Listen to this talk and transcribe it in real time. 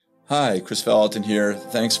Hi, Chris Valentin here.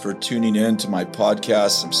 Thanks for tuning in to my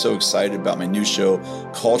podcast. I'm so excited about my new show,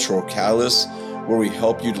 Cultural Catalyst, where we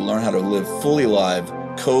help you to learn how to live fully alive,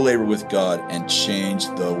 co-labor with God, and change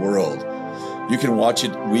the world. You can watch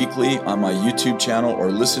it weekly on my YouTube channel or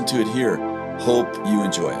listen to it here. Hope you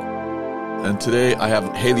enjoy it. And today I have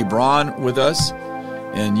Haley Braun with us,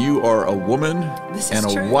 and you are a woman and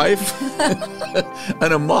a wife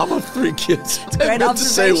and a mom of 3 kids. I meant to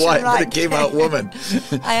say wife, but it came out woman.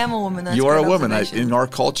 I am a woman. That's you are a woman. In our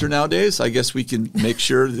culture nowadays, I guess we can make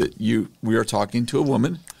sure that we are talking to a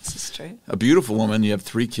woman. This is true. A beautiful woman. You have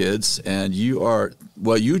 3 kids, and you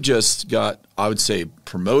just got, I would say,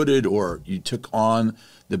 promoted, or you took on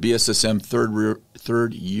the BSSM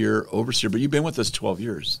third year overseer, but you've been with us 12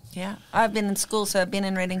 years. Yeah, I've been in school, so I've been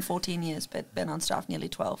in Reading 14 years, but been on staff nearly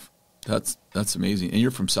 12. That's amazing. And you're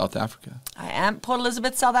from South Africa. I am. Port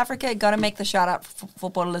Elizabeth, South Africa. Got to make the shout out for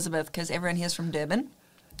Port Elizabeth because everyone here is from Durban.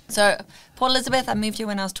 So Port Elizabeth, I moved here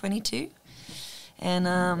when I was 22. And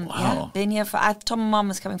been here I told my mom I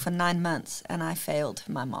was coming for 9 months, and I failed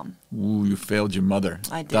my mom. Ooh, you failed your mother.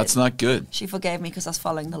 I did. That's not good. She forgave me because I was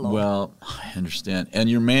following the law. Well, I understand. And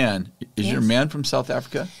your man, is your man from South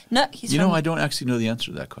Africa? No, he's from... I don't actually know the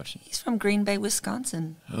answer to that question. He's from Green Bay,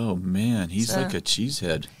 Wisconsin. Oh, man. He's like a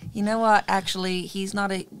cheesehead. You know what? Actually, he's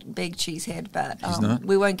not a big cheesehead, but he's not?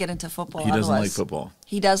 We won't get into football. He doesn't like football.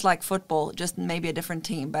 He does like football, just maybe a different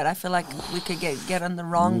team. But I feel like we could get on the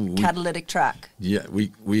wrong catalytic track. Yeah,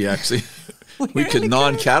 we actually we could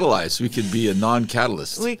non-catalyze. We could be a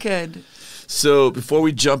non-catalyst. We could. So before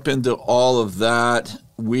we jump into all of that,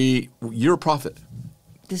 you're a prophet.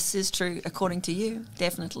 This is true, according to you,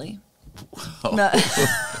 definitely. Oh. No.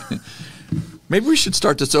 Maybe we should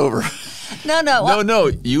start this over.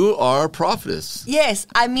 No. You are a prophetess. Yes,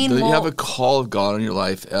 I mean, you have a call of God on your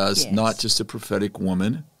life as not just a prophetic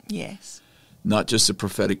woman. Yes. Not just a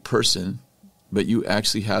prophetic person, but you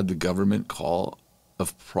actually had the government call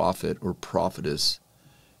of prophet or prophetess,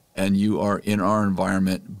 and you are in our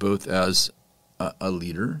environment both as a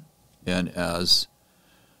leader and as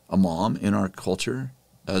a mom in our culture,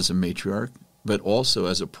 as a matriarch, but also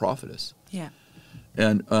as a prophetess. Yeah.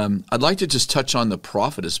 And I'd like to just touch on the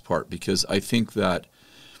prophetess part, because I think that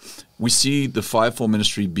we see the fivefold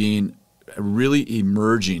ministry being really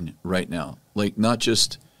emerging right now. Like not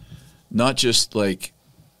just like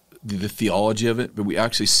the theology of it, but we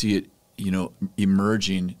actually see it,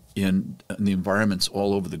 emerging in the environments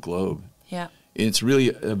all over the globe. Yeah. And it's really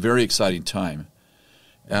a very exciting time.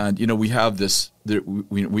 And, we have this,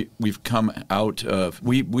 we've come out of,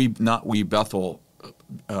 Bethel,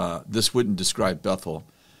 this wouldn't describe Bethel,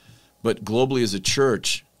 but globally as a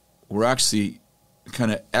church, we're actually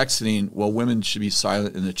kind of exiting, women should be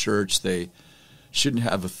silent in the church. They shouldn't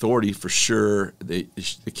have authority for sure. They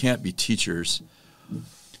can't be teachers.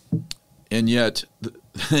 And yet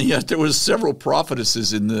there was several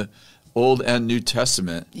prophetesses in the Old and New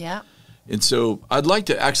Testament. Yeah. And so I'd like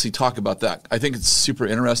to actually talk about that. I think it's super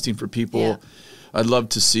interesting for people. Yeah. I'd love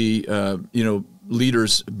to see,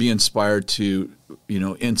 leaders be inspired to,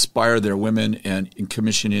 inspire their women and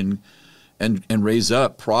commission in and raise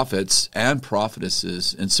up prophets and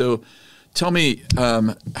prophetesses. And so tell me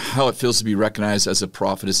how it feels to be recognized as a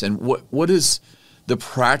prophetess, and what is the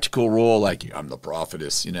practical role? Like, I'm the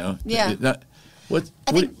prophetess, Yeah. What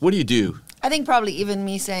do you do? I think probably even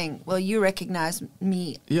me saying, well, you recognize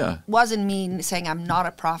me, wasn't me saying I'm not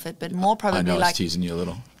a prophet, but more probably I know, like... I was teasing you a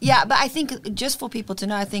little. Yeah, but I think just for people to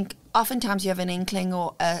know, I think oftentimes you have an inkling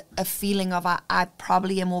or a feeling of I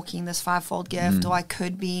probably am walking this fivefold gift, or I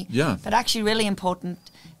could be. Yeah. But actually really important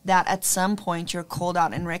that at some point you're called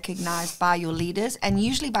out and recognized by your leaders, and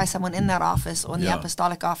usually by someone in that office or in the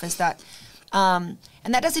apostolic office that...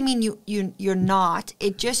 and that doesn't mean you're not.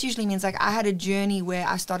 It just usually means, like, I had a journey where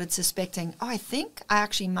I started suspecting, I think I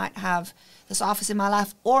actually might have this office in my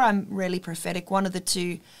life, or I'm really prophetic, one of the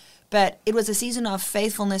two. But it was a season of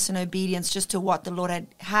faithfulness and obedience just to what the Lord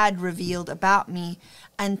had revealed about me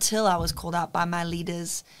until I was called out by my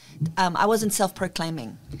leaders. I wasn't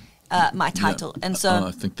self-proclaiming my title. Yeah. And so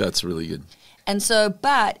I think that's really good. And so,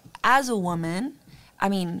 but as a woman, I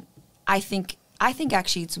mean, I think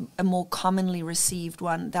actually it's a more commonly received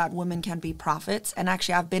one that women can be prophets. And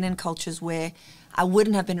actually I've been in cultures where I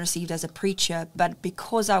wouldn't have been received as a preacher, but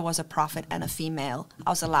because I was a prophet and a female, I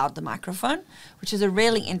was allowed the microphone, which is a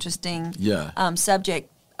really interesting subject.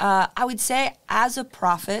 I would say as a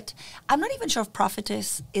prophet, I'm not even sure if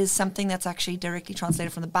prophetess is something that's actually directly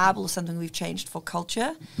translated from the Bible or something we've changed for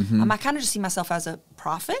culture. I kind of just see myself as a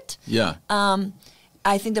prophet. Yeah.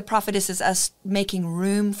 I think the prophetess is us making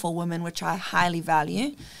room for women, which I highly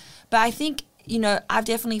value. But I think, I've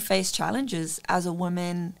definitely faced challenges as a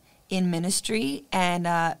woman in ministry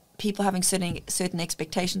and people having certain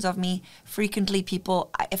expectations of me. Frequently, people,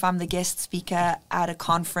 if I'm the guest speaker at a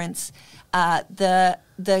conference, the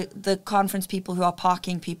conference people who are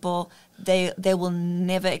parking people, they will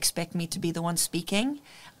never expect me to be the one speaking,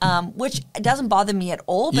 which doesn't bother me at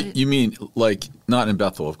all. But you mean like not in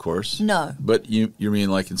Bethel, of course? No. But you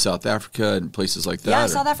mean like in South Africa and places like that? Yeah,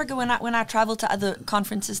 South Africa. When I travel to other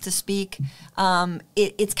conferences to speak,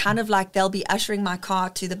 it's kind of like they'll be ushering my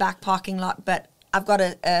car to the back parking lot, but I've got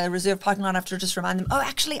a reserved parking lot. I have to just remind them, oh,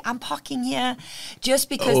 actually, I'm parking here, just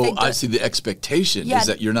because. I see. The expectation is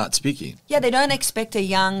that you're not speaking. Yeah, they don't expect a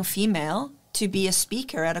young female to be a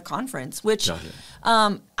speaker at a conference, which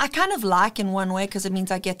I kind of like in one way because it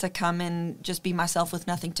means I get to come and just be myself with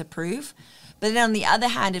nothing to prove. But then on the other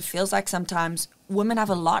hand, it feels like sometimes women have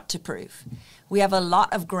a lot to prove. We have a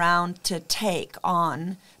lot of ground to take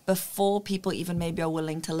on before people even maybe are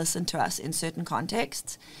willing to listen to us in certain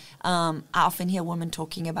contexts. I often hear women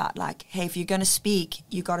talking about like, hey, if you're going to speak,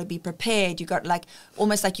 you got to be prepared. You got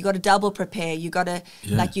almost like you got to double prepare. You got to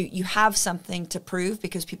you have something to prove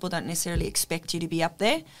because people don't necessarily expect you to be up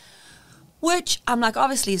there, which I'm like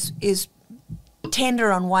obviously is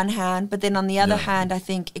tender on one hand, but then on the other hand, I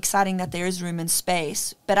think exciting that there is room and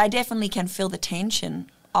space. But I definitely can feel the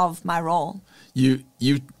tension of my role. You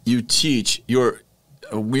teach.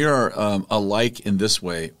 We are alike in this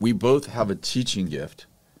way. We both have a teaching gift.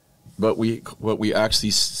 But we actually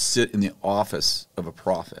sit in the office of a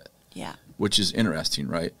prophet, which is interesting,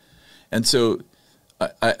 right? And so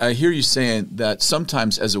I hear you saying that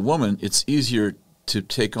sometimes as a woman, it's easier to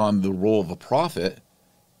take on the role of a prophet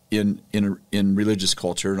in religious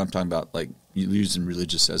culture. And I'm talking about like using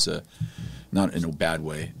religious as not in a bad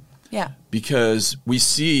way. Yeah. Because we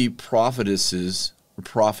see prophetesses or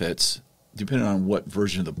prophets, depending on what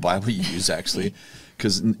version of the Bible you use, actually.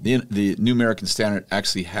 Because the New American Standard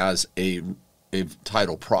actually has a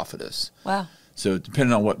title, prophetess. Wow. So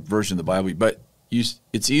depending on what version of the Bible, but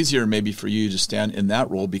it's easier maybe for you to stand in that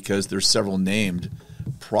role because there's several named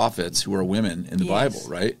prophets who are women in the Bible,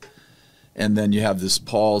 right? And then you have this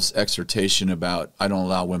Paul's exhortation about, I don't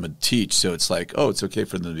allow women to teach. So it's like, oh, it's okay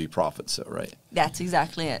for them to be prophets, so, right? That's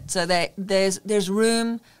exactly it. So there's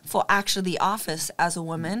room for actually the office as a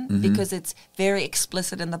woman because it's very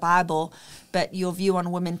explicit in the Bible. But your view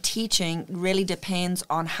on women teaching really depends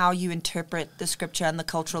on how you interpret the scripture and the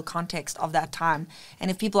cultural context of that time. And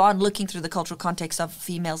if people aren't looking through the cultural context of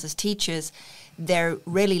females as teachers, they're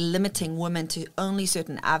really limiting women to only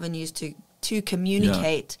certain avenues to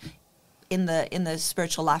communicate in the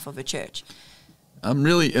spiritual life of a church. I'm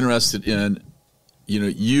really interested in,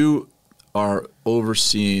 you are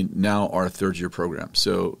overseeing now our third-year program.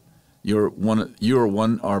 So you are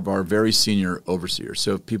one of our very senior overseers.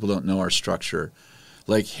 So if people don't know our structure,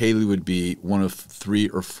 like Haley would be one of 3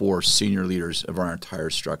 or 4 senior leaders of our entire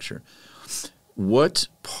structure. What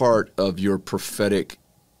part of your prophetic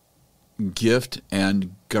gift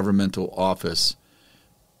and governmental office,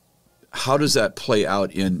 how does that play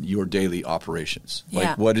out in your daily operations?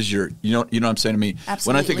 Like, what is your, you know what I'm saying to me?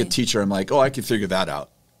 Absolutely. When I think of teacher, I'm like, oh, I can figure that out.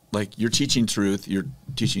 Like, you're teaching truth, you're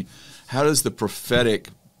teaching. How does the prophetic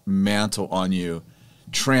mantle on you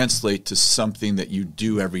translate to something that you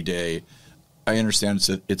do every day? I understand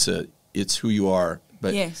it's who you are,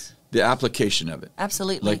 but the application of it.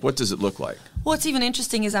 Absolutely. Like, what does it look like? What's even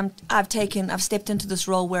interesting is I've stepped into this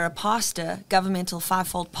role where a pastor, governmental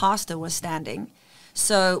fivefold pastor, was standing.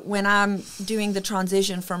 So when I'm doing the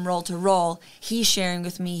transition from role to role, he's sharing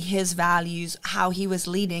with me his values, how he was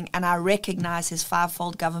leading, and I recognize his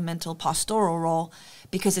fivefold governmental pastoral role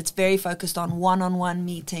because it's very focused on one-on-one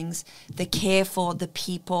meetings, the care for the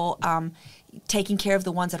people, taking care of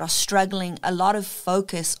the ones that are struggling, a lot of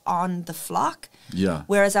focus on the flock. Yeah.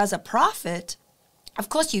 Whereas as a prophet, of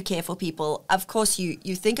course you care for people. Of course you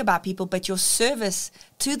think about people, but your service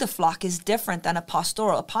to the flock is different than a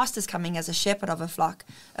pastoral. A pastor's coming as a shepherd of a flock.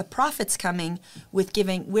 A prophet's coming with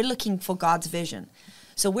we're looking for God's vision.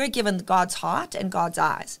 So we're given God's heart and God's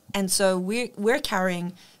eyes. And so we're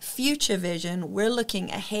carrying future vision. We're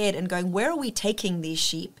looking ahead and going, where are we taking these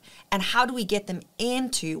sheep? And how do we get them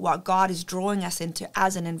into what God is drawing us into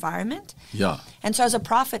as an environment? Yeah. And so as a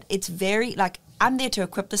prophet, it's very I'm there to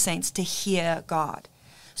equip the saints to hear God.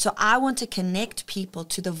 So I want to connect people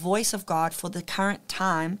to the voice of God for the current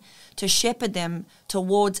time, to shepherd them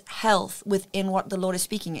towards health within what the Lord is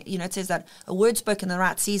speaking. It says that a word spoken in the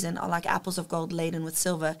right season are like apples of gold laden with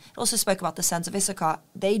silver. It also spoke about the sons of Issachar.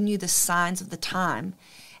 They knew the signs of the time,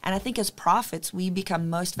 And I think as prophets, we become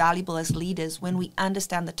most valuable as leaders when we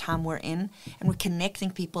understand the time we're in and we're connecting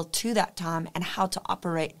people to that time and how to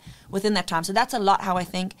operate within that time. So that's a lot how I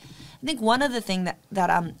think. I think one other thing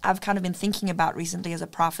that I've kind of been thinking about recently as a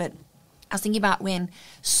prophet, I was thinking about when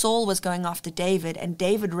Saul was going after David, and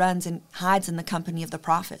David runs and hides in the company of the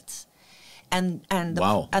prophets. And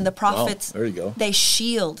the prophets, there you go. They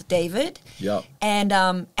shield David. Yeah. And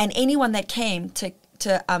anyone that came to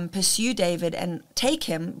pursue David and take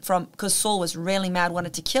him from, because Saul was really mad,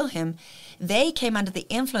 wanted to kill him, they came under the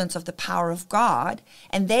influence of the power of God,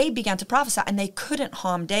 and they began to prophesy, and they couldn't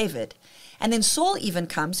harm David. And then Saul even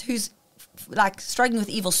comes, who's like struggling with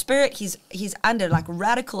evil spirit. He's under like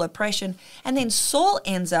radical oppression. And then Saul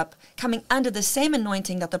ends up coming under the same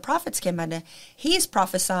anointing that the prophets came under. He's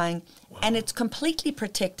prophesying, and it's completely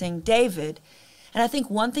protecting David. And I think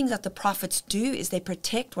one thing that the prophets do is they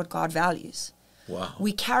protect what God values. Wow.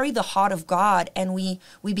 We carry the heart of God, and we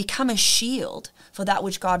become a shield for that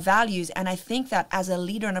which God values. And I think that as a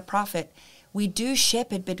leader and a prophet, we do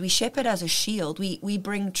shepherd, but we shepherd as a shield. We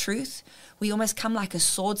bring truth. We almost come like a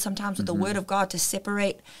sword sometimes with the word of God to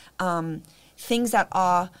separate things that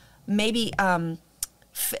are maybe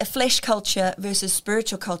flesh culture versus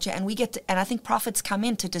spiritual culture. And and I think prophets come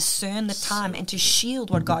in to discern the time and to shield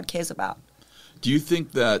what God cares about. Do you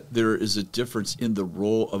think that there is a difference in the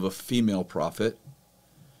role of a female prophet?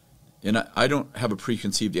 And I don't have a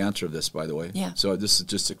preconceived answer of this, by the way. Yeah. So this is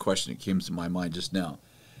just a question that came to my mind just now.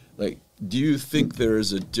 Like, do you think there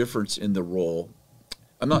is a difference in the role?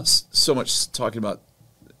 I'm not so much talking about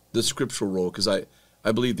the scriptural role, because I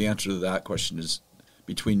believe the answer to that question is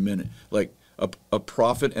between men. Like a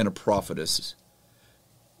prophet and a prophetess,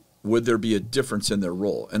 would there be a difference in their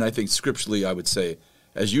role? And I think scripturally, I would say,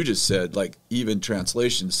 as you just said, like even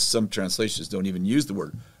some translations don't even use the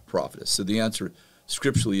word prophetess. So the answer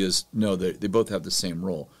scripturally is no, they both have the same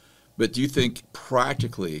role. But do you think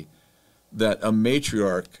practically that a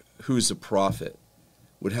matriarch who's a prophet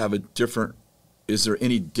would have a different, is there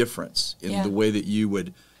any difference in the way that you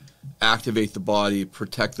would activate the body,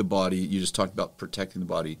 protect the body? You just talked about protecting the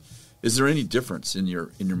body. Is there any difference in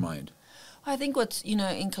your mind? I think what's,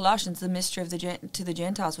 in Colossians, the mystery of to the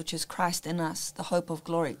Gentiles, which is Christ in us, the hope of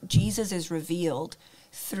glory. Jesus is revealed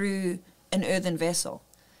through an earthen vessel,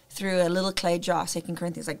 through a little clay jar, 2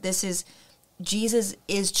 Corinthians. Like Jesus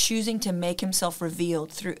is choosing to make himself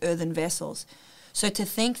revealed through earthen vessels. So to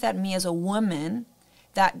think that me as a woman,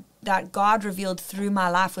 that God revealed through my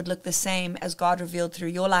life would look the same as God revealed through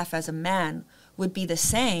your life as a man would be the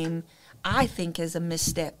same, I think is a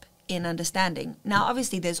misstep in understanding. Now,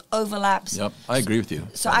 obviously, there's overlaps. Yep, I agree with you.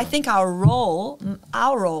 So I think our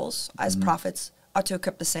roles as prophets are to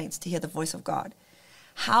equip the saints to hear the voice of God.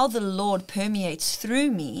 How the Lord permeates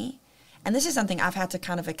through me, and this is something I've had to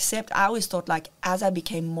kind of accept. I always thought, like, as I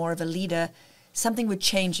became more of a leader, something would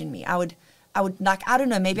change in me. I would like, I don't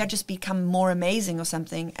know, maybe I'd just become more amazing or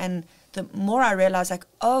something. And the more I realized, like,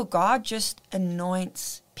 oh, God just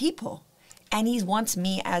anoints people. And he wants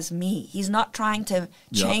me as me. He's not trying to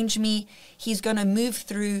change me. He's going to move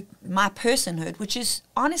through my personhood, which is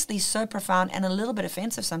honestly so profound and a little bit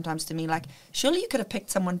offensive sometimes to me. Like, surely you could have picked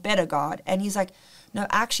someone better, God. And he's like, no,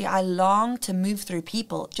 actually, I long to move through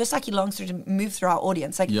people, just like he longs to move through our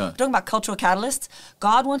audience. Like, we're talking about cultural catalysts.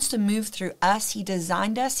 God wants to move through us. He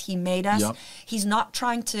designed us. He made us. He's not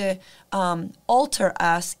trying to alter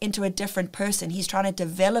us into a different person. He's trying to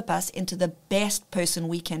develop us into the best person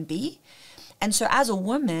we can be. And so as a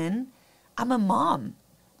woman, I'm a mom.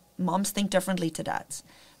 Moms think differently to dads.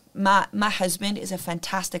 My husband is a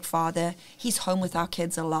fantastic father. He's home with our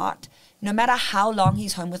kids a lot. No matter how long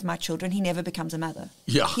he's home with my children, he never becomes a mother.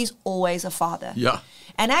 Yeah. He's always a father. Yeah.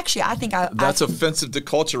 And actually, I think that's offensive to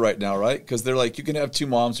culture right now, right? Because they're like, you can have two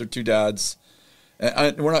moms or two dads.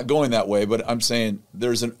 And we're not going that way, but I'm saying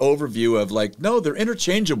there's an overview of like, no, they're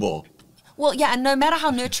interchangeable. Well, yeah, and no matter how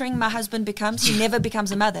nurturing my husband becomes, he never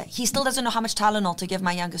becomes a mother. He still doesn't know how much Tylenol to give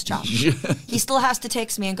my youngest child. He still has to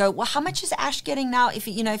text me and go, well, how much is Ash getting now if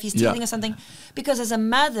he's teething or something? Because as a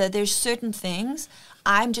mother, there's certain things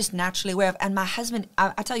I'm just naturally aware of. And my husband,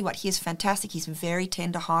 I tell you what, he is fantastic. He's very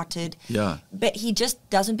tender-hearted. Yeah. But he just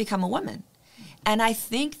doesn't become a woman. And I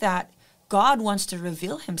think that God wants to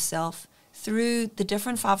reveal himself through the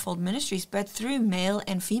different fivefold ministries, but through male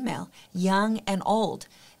and female, young and old.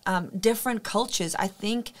 Different cultures. I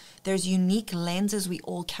think there's unique lenses we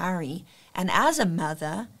all carry. And as a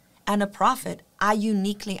mother and a prophet, I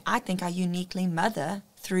uniquely mother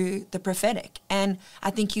through the prophetic. And I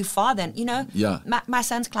think you father, my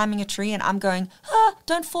son's climbing a tree and I'm going,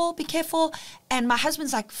 don't fall, be careful. And my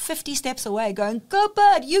husband's like 50 steps away going, go,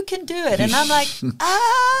 bud, you can do it. And I'm like,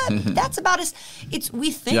 that's about us.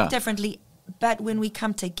 We think differently. But when we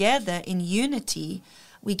come together in unity,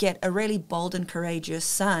 we get a really bold and courageous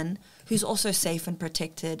son who's also safe and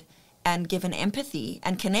protected and given empathy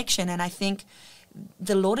and connection. And I think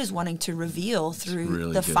the Lord is wanting to reveal through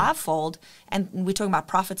really the fivefold, and we're talking about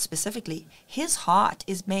prophets specifically, his heart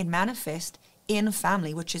is made manifest in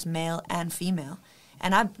family, which is male and female.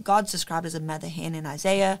 And God's described as a mother hen in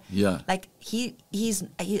Isaiah. Yeah. Like he's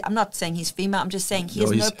I'm not saying he's female, I'm just saying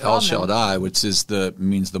he's no problem. El Shaddai, which is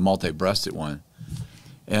means the multi-breasted one.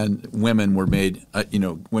 And women were made,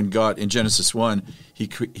 when God, in Genesis 1, he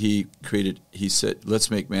said, let's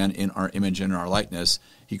make man in our image and our likeness.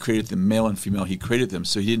 He created them male and female. He created them.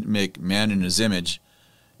 So he didn't make man in his image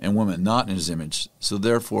and woman not in his image. So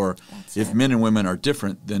therefore, if men and women are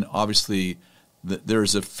different, then obviously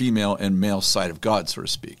there's a female and male side of God, so to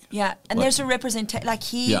speak. Yeah, and there's a representation. Like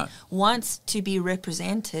he wants to be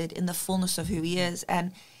represented in the fullness of who he is.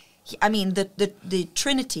 And the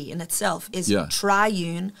Trinity in itself is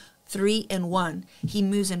triune, 3 in 1. He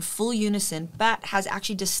moves in full unison, but has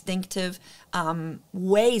actually distinctive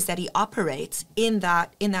ways that he operates in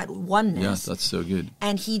that oneness. Yes, that's so good.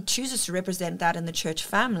 And he chooses to represent that in the church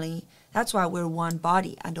family. That's why we're one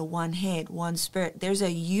body, under one head, one spirit. There's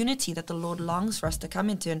a unity that the Lord longs for us to come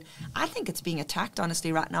into. And I think it's being attacked,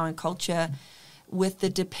 honestly, right now in culture, with the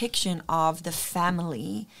depiction of the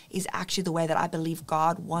family is actually the way that I believe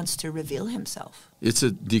God wants to reveal himself. It's a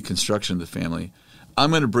deconstruction of the family. I'm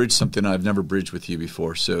going to bridge something I've never bridged with you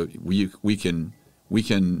before, so we can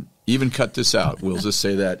even cut this out. We'll just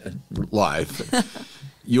say that live.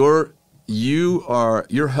 Your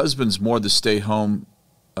husband's more the stay-home,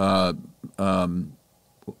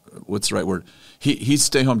 what's the right word? He's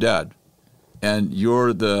stay-home dad, and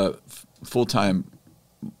you're the full-time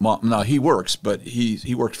mom. Now he works, but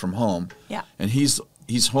he works from home. Yeah. And he's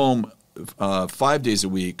home 5 days a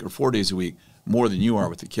week or 4 days a week more than you are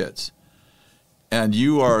with the kids. And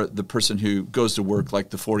you are the person who goes to work like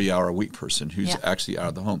the 40-hour-a-week person who's actually out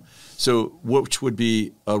of the home. So which would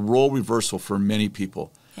be a role reversal for many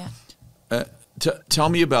people. Yeah. Tell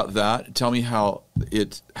me about that. Tell me how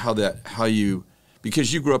you,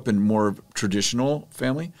 because you grew up in more traditional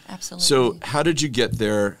family. Absolutely. So how did you get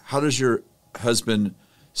there? How does your husband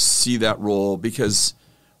see that role? Because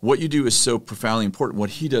what you do is so profoundly important. What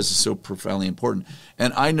he does is so profoundly important.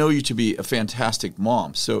 And I know you to be a fantastic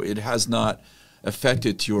mom, so it has not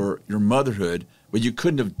affected your motherhood, but you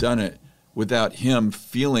couldn't have done it without him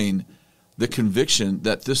feeling the conviction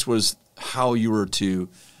that this was how you were to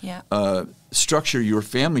structure your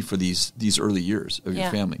family for these early years of your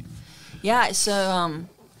family. Yeah, so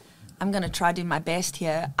I'm going to try to do my best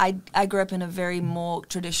here. I grew up in a very more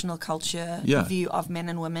traditional culture view of men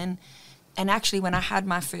and women. And actually, when I had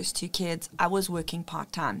my first 2 kids, I was working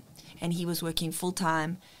part-time, and he was working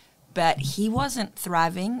full-time. But he wasn't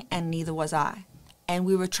thriving, and neither was I. And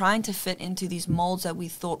we were trying to fit into these molds that we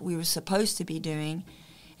thought we were supposed to be doing.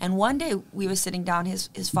 And one day we were sitting down.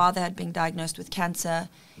 His father had been diagnosed with cancer.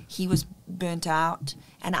 He was burnt out.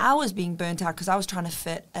 And I was being burnt out because I was trying to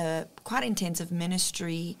fit a quite intensive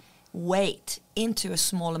ministry weight into a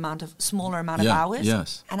smaller amount of hours.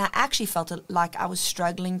 Yes. And I actually felt like I was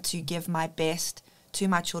struggling to give my best to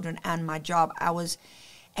my children and my job.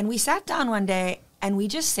 And we sat down one day and we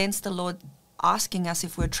just sensed the Lord asking us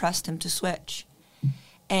if we'd trust him to switch.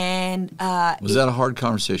 And was that a hard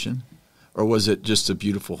conversation, or was it just a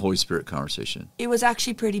beautiful Holy Spirit conversation? It was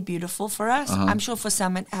actually pretty beautiful for us. I'm sure for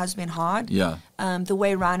some it has been hard. Yeah. The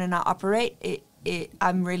way Ryan and I operate,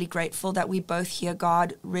 I'm really grateful that we both hear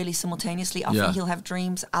God really simultaneously. Often he'll have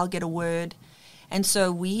dreams, I'll get a word. And so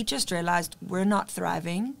we just realized we're not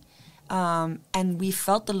thriving. And we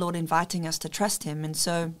felt the Lord inviting us to trust him. And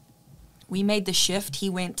so we made the shift. He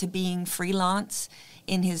went to being freelance.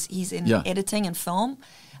 He's in editing and film.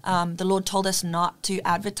 The Lord told us not to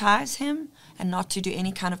advertise him and not to do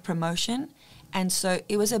any kind of promotion. And so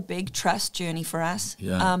it was a big trust journey for us.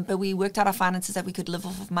 Yeah. But we worked out our finances that we could live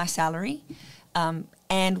off of my salary.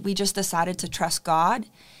 And we just decided to trust God.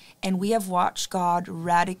 And we have watched God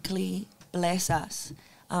radically bless us.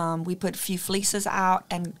 We put a few fleeces out,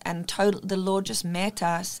 and the Lord just met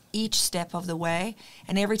us each step of the way.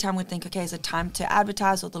 And every time we'd think, okay, is it time to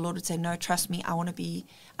advertise? Or the Lord would say, no, trust me, I want to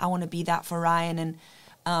be that for Ryan.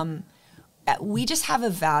 And we just have a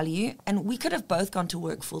value, and we could have both gone to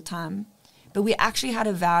work full time, but we actually had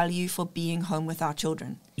a value for being home with our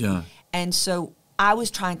children. Yeah. And so I was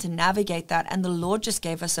trying to navigate that, and the Lord just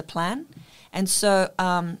gave us a plan. And so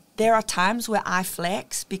there are times where I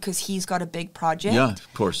flex because he's got a big project. Yeah,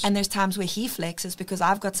 of course. And there's times where he flexes because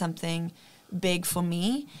I've got something big for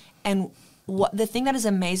me. And the thing that has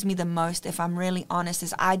amazed me the most, if I'm really honest,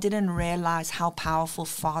 is I didn't realize how powerful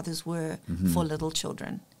fathers were for little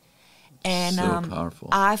children. And so powerful.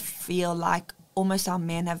 I feel like almost our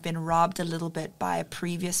men have been robbed a little bit by a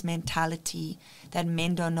previous mentality that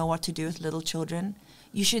men don't know what to do with little children.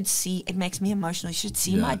 You should see, it makes me emotional, you should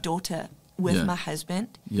see my daughter with my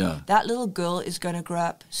husband. Yeah. That little girl is going to grow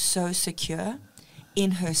up so secure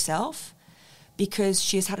in herself because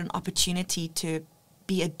she has had an opportunity to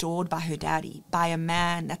be adored by her daddy, by a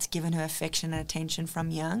man that's given her affection and attention from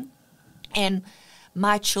young. And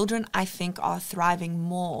my children, I think, are thriving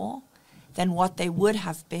more than what they would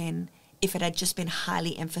have been if it had just been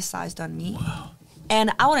highly emphasized on me. Wow.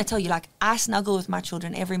 And I want to tell you, like, I snuggle with my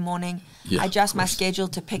children every morning. Yeah, I adjust my schedule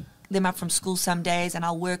to pick them up from school some days, and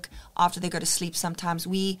I'll work after they go to sleep sometimes.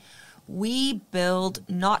 We build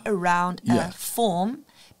not around a form,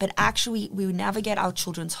 but actually we navigate our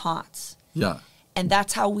children's hearts. Yeah. And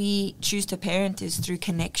that's how we choose to parent, is through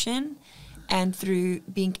connection and through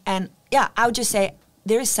being, and yeah, I would just say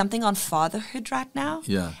there is something on fatherhood right now.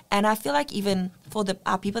 Yeah. And I feel like even for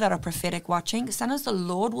our people that are prophetic watching, sometimes the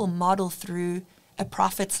Lord will model through a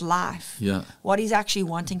prophet's life what he's actually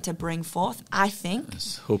wanting to bring forth, I think. I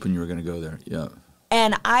was hoping you were going to go there. Yeah.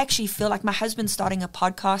 And I actually feel like my husband's starting a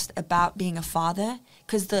podcast about being a father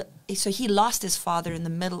because so he lost his father in the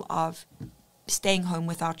middle of staying home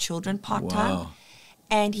with our children part-time. Wow.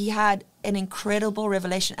 And he had an incredible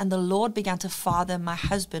revelation. And the Lord began to father my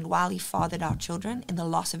husband while he fathered our children in the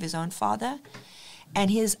loss of his own father.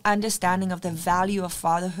 And his understanding of the value of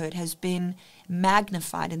fatherhood has been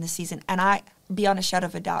magnified in the season. And I, beyond a shadow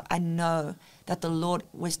of a doubt, I know that the Lord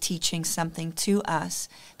was teaching something to us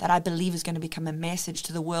that I believe is going to become a message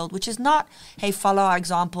to the world, which is not, hey, follow our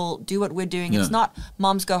example, do what we're doing. It's not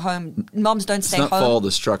moms go home, moms don't stay home. It's not follow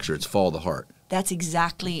the structure, it's follow the heart. That's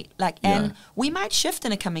exactly and we might shift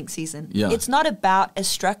in a coming season. Yeah. It's not about a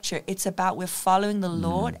structure. It's about we're following the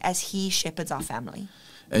Lord as he shepherds our family.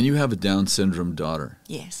 And you have a Down syndrome daughter.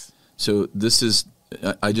 Yes. So this is,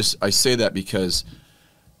 I say that because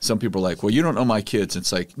some people are like, well, you don't know my kids.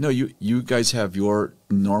 It's like, no, you guys have your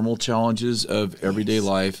normal challenges of everyday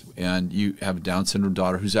life, and you have a Down syndrome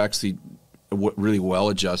daughter who's actually really well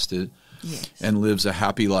adjusted and lives a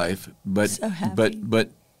happy life. But so happy.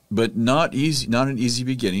 But not easy, not an easy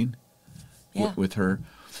beginning with her.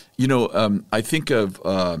 You know, I think of,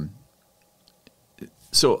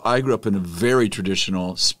 so I grew up in a very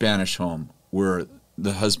traditional Spanish home where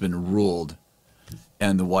the husband ruled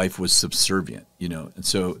and the wife was subservient, you know. And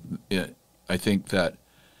so I think that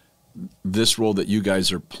this role that you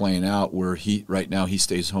guys are playing out, where right now he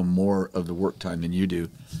stays home more of the work time than you do,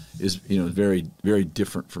 is, you know, very, very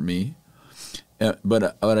different for me.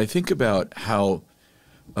 But I think about how,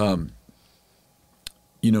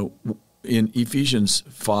 you know, in Ephesians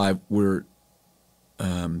 5, where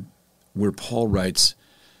Paul writes,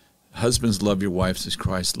 husbands, love your wives as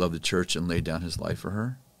Christ loved the church and laid down his life for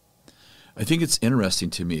her. I think it's interesting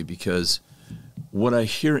to me because what I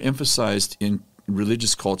hear emphasized in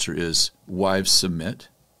religious culture is wives submit.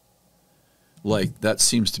 Like, that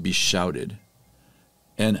seems to be shouted.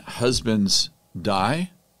 And husbands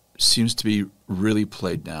die seems to be really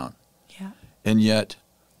played down. Yeah. And yet,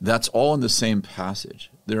 that's all in the same passage.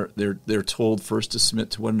 They're told first to submit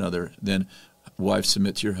to one another, then wives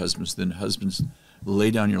submit to your husbands, then husbands lay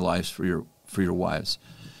down your lives for your wives.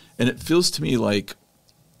 And it feels to me like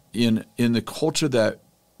in the culture that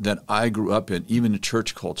I grew up in, even the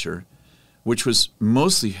church culture, which was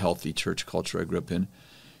mostly healthy church culture I grew up in,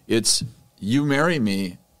 it's you marry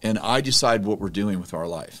me and I decide what we're doing with our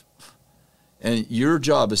life. And your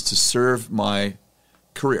job is to serve my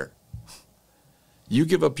career. You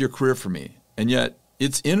give up your career for me. And yet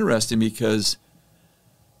it's interesting because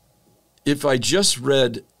if I just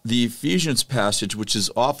read the Ephesians passage, which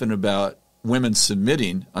is often about women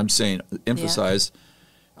submitting, emphasize,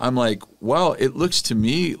 I'm like, wow, it looks to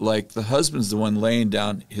me like the husband's the one laying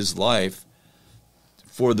down his life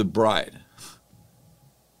for the bride.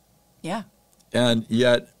 Yeah. And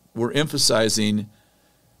yet we're emphasizing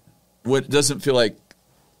what doesn't feel like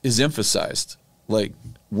is emphasized, like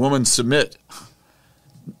woman submit,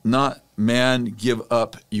 not man give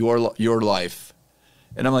up your life.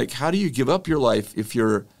 And I'm like, how do you give up your life if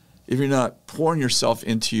you're not pouring yourself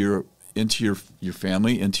into your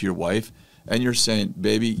family, into your wife, and you're saying,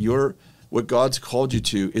 baby, what God's called you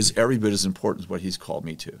to is every bit as important as what he's called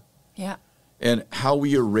me to. Yeah. And how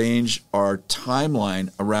we arrange our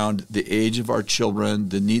timeline around the age of our children,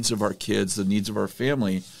 the needs of our kids, the needs of our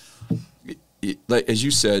family, like as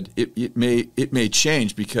you said, it may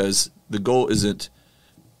change because the goal isn't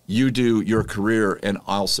you do your career and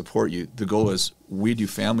I'll support you. The goal is we do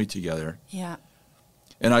family together. Yeah.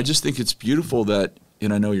 And I just think it's beautiful that,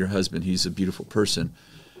 and I know your husband, he's a beautiful person.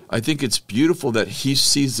 I think it's beautiful that he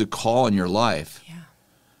sees the call in your life. Yeah.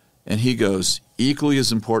 And he goes, equally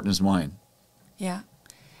as important as mine. Yeah.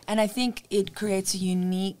 And I think it creates a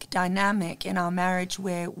unique dynamic in our marriage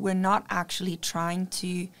where we're not actually trying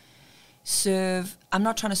to serve, I'm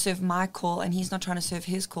not trying to serve my call and he's not trying to serve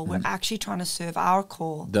his call. We're actually trying to serve our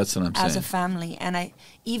call. That's what I'm saying. As a family. And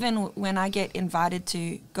even when I get invited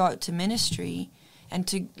to go out to ministry and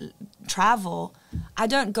to travel, I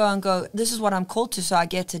don't go and go, this is what I'm called to, so I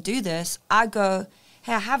get to do this. I go,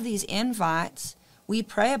 hey, I have these invites. We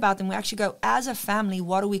pray about them. We actually go, as a family,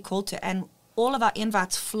 what are we called to? And all of our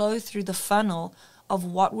invites flow through the funnel of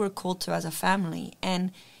what we're called to as a family.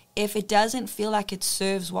 And if it doesn't feel like it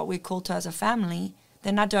serves what we're called to as a family,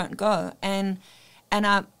 then I don't go. And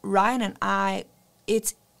Ryan and I,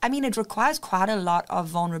 it requires quite a lot of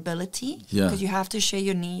vulnerability. Yeah. Because you have to share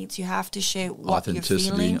your needs. You have to share what you're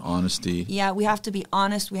feeling. Authenticity, honesty. Yeah, we have to be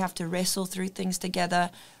honest. We have to wrestle through things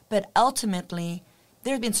together. But ultimately,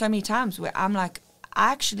 there have been so many times where I'm like,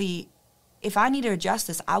 actually, if I need to adjust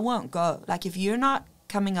this, I won't go. Like, if you're not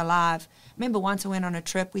coming alive. Remember once I went on a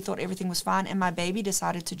trip, we thought everything was fine, and my baby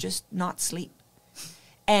decided to just not sleep.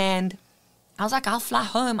 And I was like, I'll fly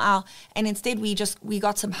home. And instead we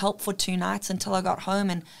got some help for 2 nights until I got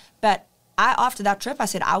home. But after that trip, I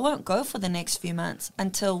said, I won't go for the next few months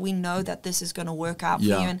until we know that this is going to work out for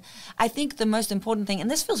you. And I think the most important thing,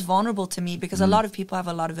 and this feels vulnerable to me because a lot of people have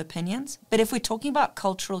a lot of opinions, but if we're talking about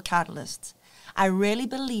cultural catalysts, I really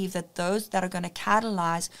believe that those that are going to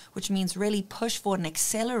catalyze, which means really push forward and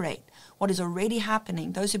accelerate what is already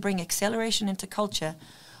happening, those who bring acceleration into culture,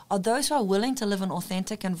 are those who are willing to live an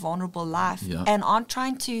authentic and vulnerable life and aren't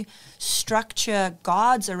trying to structure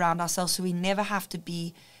guards around ourselves so we never have to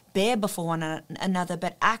be bare before one another,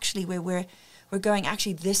 but actually where we're going,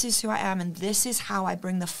 actually, this is who I am and this is how I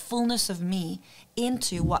bring the fullness of me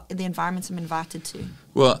into what the environments I'm invited to.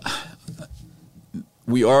 Well,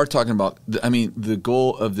 we are talking about, the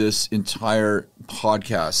goal of this entire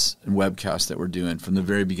podcast and webcast that we're doing from the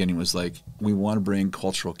very beginning was like, we want to bring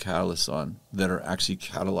cultural catalysts on that are actually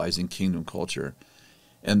catalyzing kingdom culture.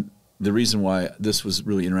 And the reason why this was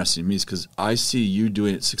really interesting to me is because I see you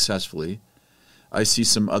doing it successfully. I see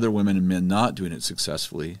some other women and men not doing it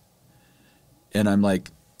successfully. And I'm like,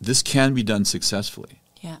 this can be done successfully.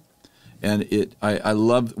 Yeah. And I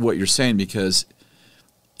love what you're saying because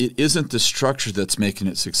it isn't the structure that's making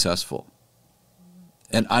it successful,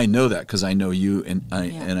 and I know that because I know you and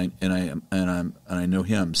I know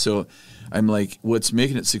him. So I'm like, what's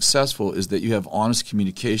making it successful is that you have honest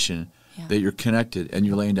communication, that you're connected, and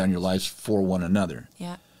you're laying down your lives for one another.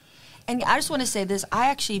 Yeah, and I just want to say this: I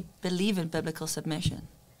actually believe in biblical submission.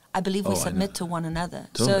 I believe we submit to one another.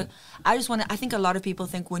 Totally. So I think a lot of people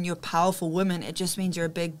think when you're a powerful woman, it just means you're a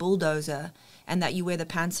big bulldozer and that you wear the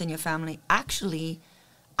pants in your family. Actually,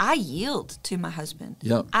 I yield to my husband.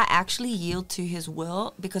 Yep. I actually yield to his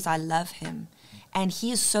will because I love him. And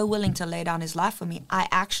he is so willing to lay down his life for me. I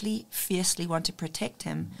actually fiercely want to protect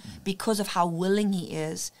him because of how willing he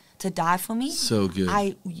is to die for me. So good.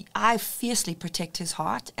 I fiercely protect his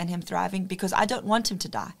heart and him thriving because I don't want him to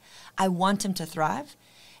die. I want him to thrive.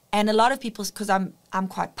 And a lot of people, because I'm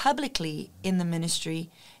quite publicly in the ministry,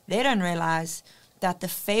 they don't realize that the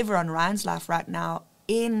favor on Ryan's life right now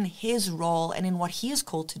in his role and in what he is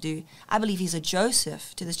called to do, I believe he's a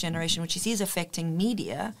Joseph to this generation, which is he's affecting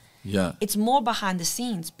media. Yeah. It's more behind the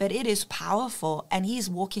scenes, but it is powerful, and he's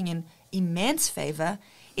walking in immense favor.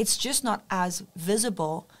 It's just not as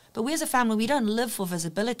visible. But we as a family, we don't live for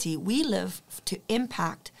visibility. We live to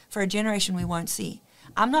impact for a generation we won't see.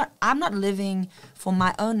 I'm not living for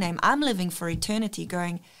my own name. I'm living for eternity,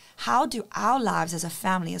 going, how do our lives as a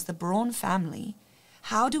family, as the Braun family,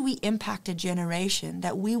 how do we impact a generation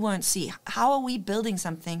that we won't see? How are we building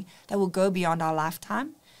something that will go beyond our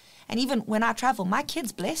lifetime? And even when I travel, my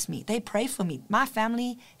kids bless me. They pray for me. My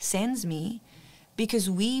family sends me because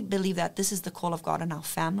we believe that this is the call of God in our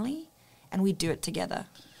family, and we do it together.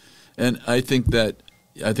 And I think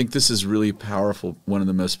this is really powerful, one of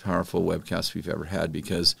the most powerful webcasts we've ever had,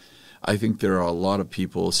 because I think there are a lot of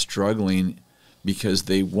people struggling because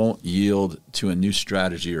they won't yield to a new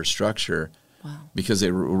strategy or structure. Wow. Because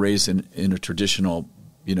they were raised in a traditional,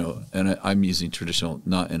 and I'm using traditional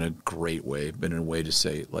not in a great way, but in a way to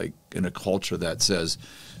say, like, in a culture that says,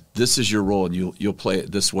 this is your role and you'll play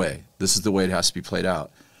it this way. This is the way it has to be played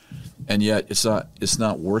out. And yet it's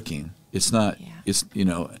not working. It's not,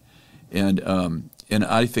 and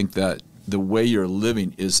I think that the way you're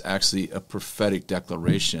living is actually a prophetic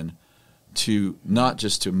declaration to not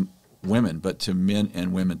just to women, but to men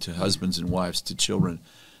and women, to husbands and wives, to children,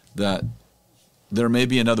 that there may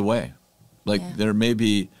be another way. Like there may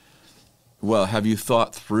be, well, have you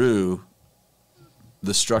thought through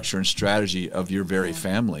the structure and strategy of your very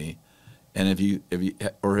family, and have you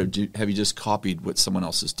just copied what someone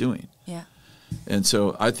else is doing? Yeah. And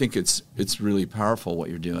so I think it's really powerful what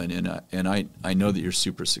you're doing, and I know that you're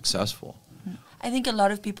super successful. I think a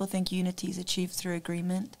lot of people think unity is achieved through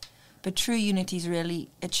agreement, but true unity is really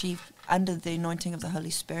achieved under the anointing of the Holy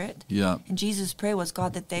Spirit. Yeah. And Jesus' prayer was,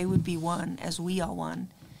 God, that they would be one as we are one.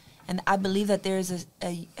 And I believe that there is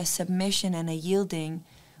a submission and a yielding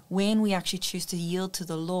when we actually choose to yield to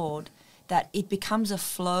the Lord, that it becomes a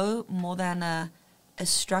flow more than a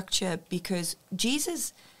structure, because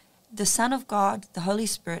Jesus, the Son of God, the Holy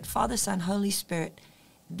Spirit, Father, Son, Holy Spirit,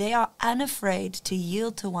 they are unafraid to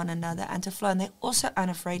yield to one another and to flow, and they're also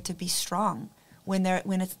unafraid to be strong when they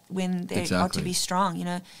are to be strong. You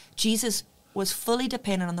know, Jesus was fully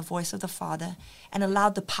dependent on the voice of the Father and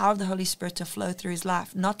allowed the power of the Holy Spirit to flow through his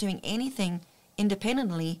life, not doing anything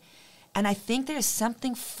independently. And I think there's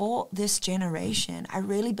something for this generation, I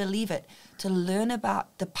really believe it, to learn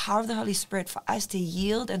about the power of the Holy Spirit, for us to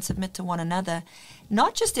yield and submit to one another,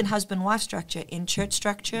 not just in husband-wife structure, in church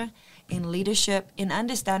structure, in leadership, in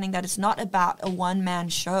understanding that it's not about a one-man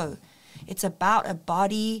show. It's about a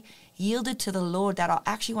body yielded to the Lord that are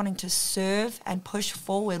actually wanting to serve and push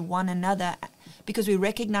forward one another, because we're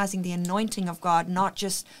recognizing the anointing of God, not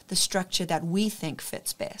just the structure that we think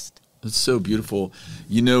fits best. It's so beautiful.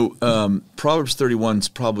 You know, Proverbs 31 is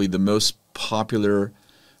probably the most popular,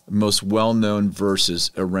 most well-known verses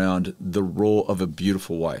around the role of a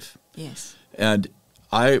beautiful wife. Yes. And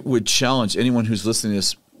I would challenge anyone who's listening to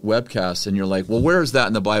this webcast and you're like, well, where is that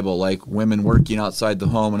in the Bible? Like women working outside the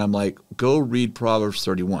home. And I'm like, go read Proverbs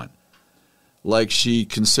 31. Like she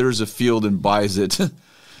considers a field and buys it.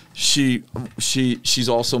 She's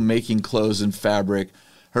also making clothes and fabric.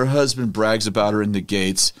 Her husband brags about her in the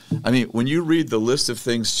gates. I mean, when you read the list of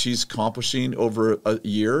things she's accomplishing over a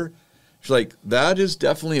year, she's like, that is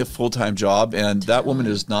definitely a full-time job, and that woman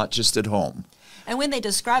is not just at home. And when they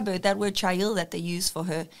describe her, that word chayil that they use for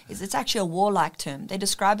her, it's actually a warlike term. They're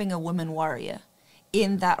describing a woman warrior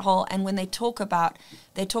in that whole, and when they talk about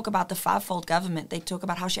the fivefold government, they talk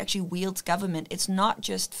about how she actually wields government. It's not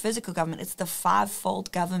just physical government, it's the fivefold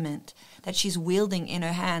government that she's wielding in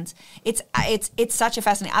her hands. It's such a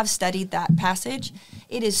fascinating, I've studied that passage.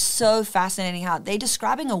 It is so fascinating how they're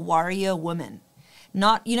describing a warrior woman.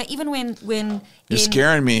 Not, you know, even when you're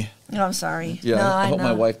scaring me. No, I'm sorry. Yeah, no, I hope know.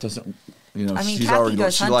 My wife doesn't, you know, I mean, she's Kathy already,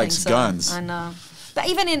 goes she hunting, likes so guns. I know. But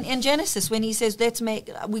even in Genesis, when he says, we're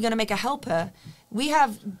going to make a helper, we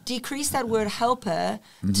have decreased that word helper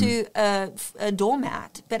to a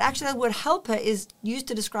doormat. But actually that word helper is used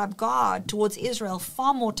to describe God towards Israel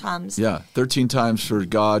far more times. Yeah, 13 times for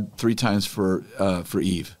God, 3 times for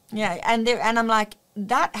Eve. Yeah, and I'm like,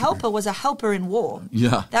 that helper was a helper in war.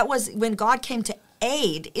 Yeah. That was when God came to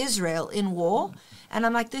aid Israel in war. And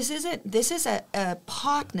I'm like, this is a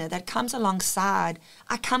partner that comes alongside.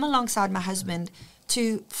 I come alongside my husband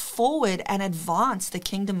to forward and advance the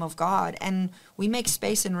kingdom of God, and we make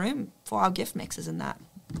space and room for our gift mixes in that.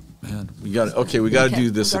 Man, we got to do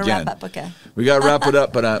this again. Wrap up, okay. We got to wrap it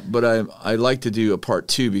up, but I like to do a part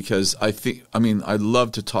 2 because I'd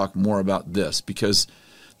love to talk more about this, because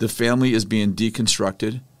the family is being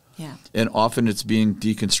deconstructed. Yeah. And often it's being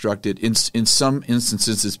deconstructed. In some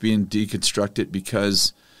instances, it's being deconstructed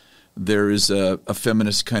because there is a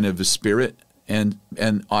feminist kind of a spirit, and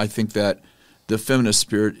I think that the feminist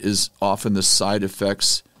spirit is often the side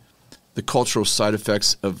effects, the cultural side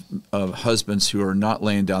effects of husbands who are not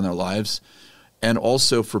laying down their lives, and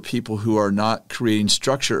also for people who are not creating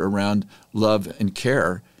structure around love and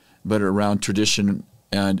care, but around tradition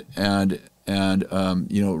and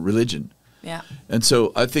religion. Yeah. And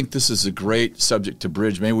so I think this is a great subject to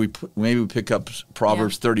bridge. Maybe we pick up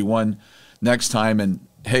Proverbs 31 next time, and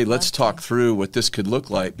hey, let's talk through what this could look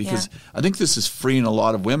like, because I think this is freeing a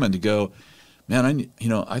lot of women to go, man,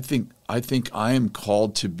 I think I am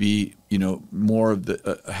called to be, more of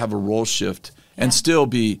the have a role shift and still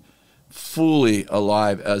be fully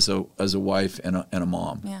alive as a wife and a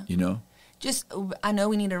mom. Yeah. Just, I know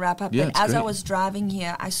we need to wrap up, but as I was driving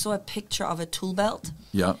here, I saw a picture of a tool belt.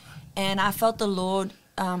 Yeah. And I felt the Lord,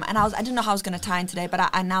 and I didn't know how I was going to tie in today, but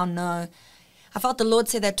I now know. I felt the Lord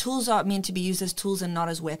say that tools are meant to be used as tools and not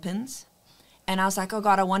as weapons. And I was like, oh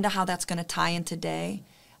God, I wonder how that's going to tie in today.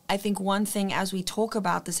 I think one thing as we talk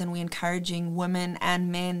about this and we're encouraging women and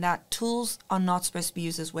men that tools are not supposed to be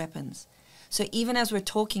used as weapons. So even as we're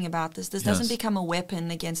talking about this doesn't become a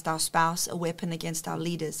weapon against our spouse, a weapon against our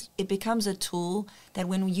leaders. It becomes a tool that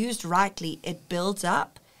when used rightly, it builds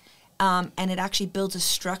up. And it actually builds a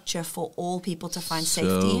structure for all people to find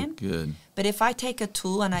safety in. Good. But if I take a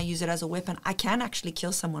tool and I use it as a weapon, I can actually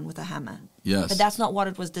kill someone with a hammer. Yes. But that's not what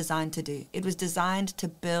it was designed to do. It was designed to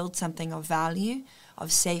build something of value,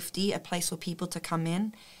 of safety, a place for people to come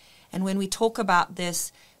in. And when we talk about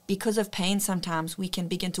this, because of pain sometimes, we can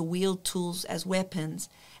begin to wield tools as weapons.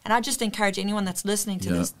 And I just encourage anyone that's listening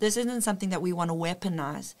to this isn't something that we want to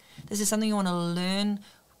weaponize. This is something you want to learn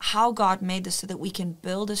how God made this so that we can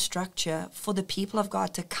build a structure for the people of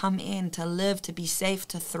God to come in, to live, to be safe,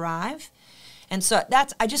 to thrive. And so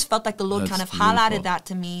I just felt like the Lord kind of highlighted that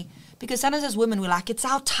to me, because sometimes as women, we're like, it's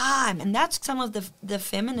our time. And that's some of the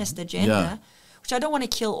feminist agenda, which I don't want to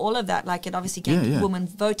kill all of that, like it obviously gave women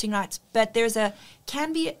voting rights. But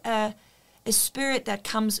can be a spirit that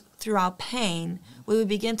comes through our pain where we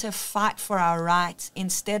begin to fight for our rights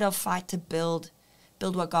instead of fight to build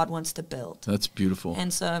what God wants to build. That's beautiful.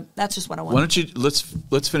 And so that's just what I want. Why don't you,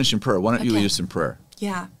 let's finish in prayer. Why don't you lead us in prayer?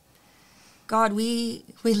 Yeah. God, we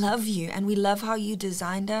love you, and we love how you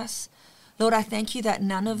designed us. Lord, I thank you that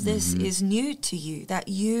none of this is new to you, that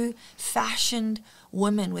you fashioned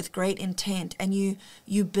women with great intent, and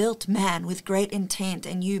you built man with great intent,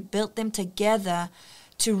 and you built them together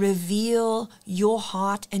to reveal your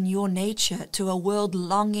heart and your nature to a world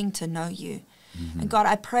longing to know you. And God,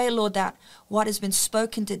 I pray, Lord, that what has been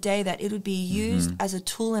spoken today, that it would be used as a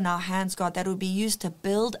tool in our hands, God, that it would be used to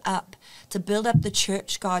build up the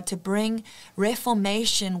church, God, to bring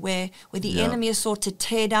reformation where the enemy is sought to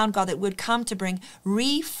tear down, God, that would come to bring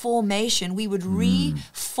reformation. We would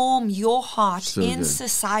reform your heart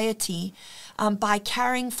society by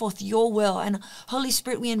carrying forth your will. And Holy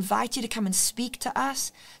Spirit, we invite you to come and speak to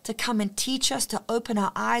us, to come and teach us, to open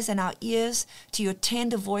our eyes and our ears to your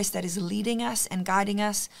tender voice that is leading us and guiding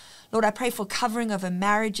us. Lord, I pray for covering over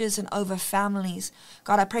marriages and over families.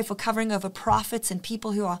 God, I pray for covering over prophets and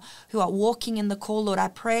people who are walking in the call. Lord, I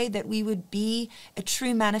pray that we would be a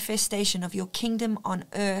true manifestation of your kingdom on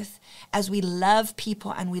earth as we love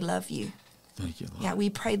people and we love you. Thank you, Lord. Yeah,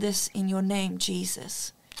 we pray this in your name,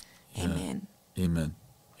 Jesus. Yeah. Amen. Amen.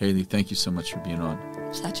 Haley, thank you so much for being on.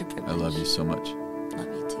 Such a privilege. I love you so much. Love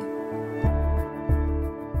you too.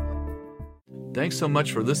 Thanks so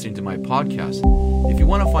much for listening to my podcast. If you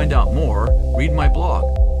want to find out more, read my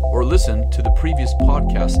blog or listen to the previous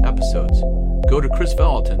podcast episodes. Go to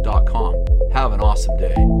chrisvallotton.com. Have an awesome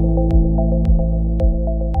day.